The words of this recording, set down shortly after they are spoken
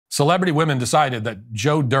Celebrity women decided that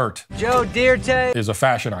Joe Dirt is a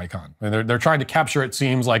fashion icon. And they're trying to capture, it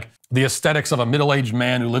seems, like the aesthetics of a middle-aged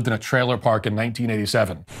man who lived in a trailer park in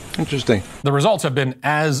 1987. Interesting. The results have been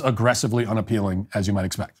as aggressively unappealing as you might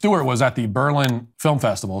expect. Stewart was at the Berlin Film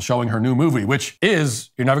Festival showing her new movie, which is,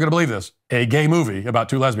 you're never gonna believe this, a gay movie about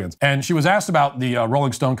two lesbians. And she was asked about the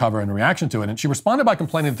Rolling Stone cover and the reaction to it, and she responded by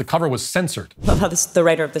complaining that the cover was censored. I love how the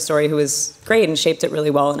writer of the story, who was great and shaped it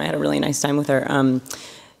really well, and I had a really nice time with her,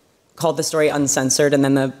 called the story uncensored, and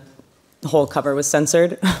then the whole cover was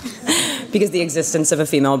censored. Because the existence of a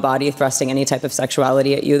female body thrusting any type of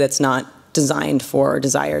sexuality at you that's not designed for or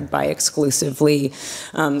desired by exclusively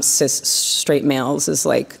cis straight males is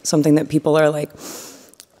like something that people are like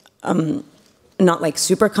not like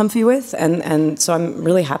super comfy with, and so I'm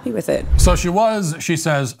really happy with it. So she was, she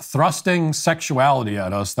says, thrusting sexuality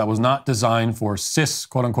at us that was not designed for cis,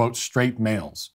 quote unquote, straight males.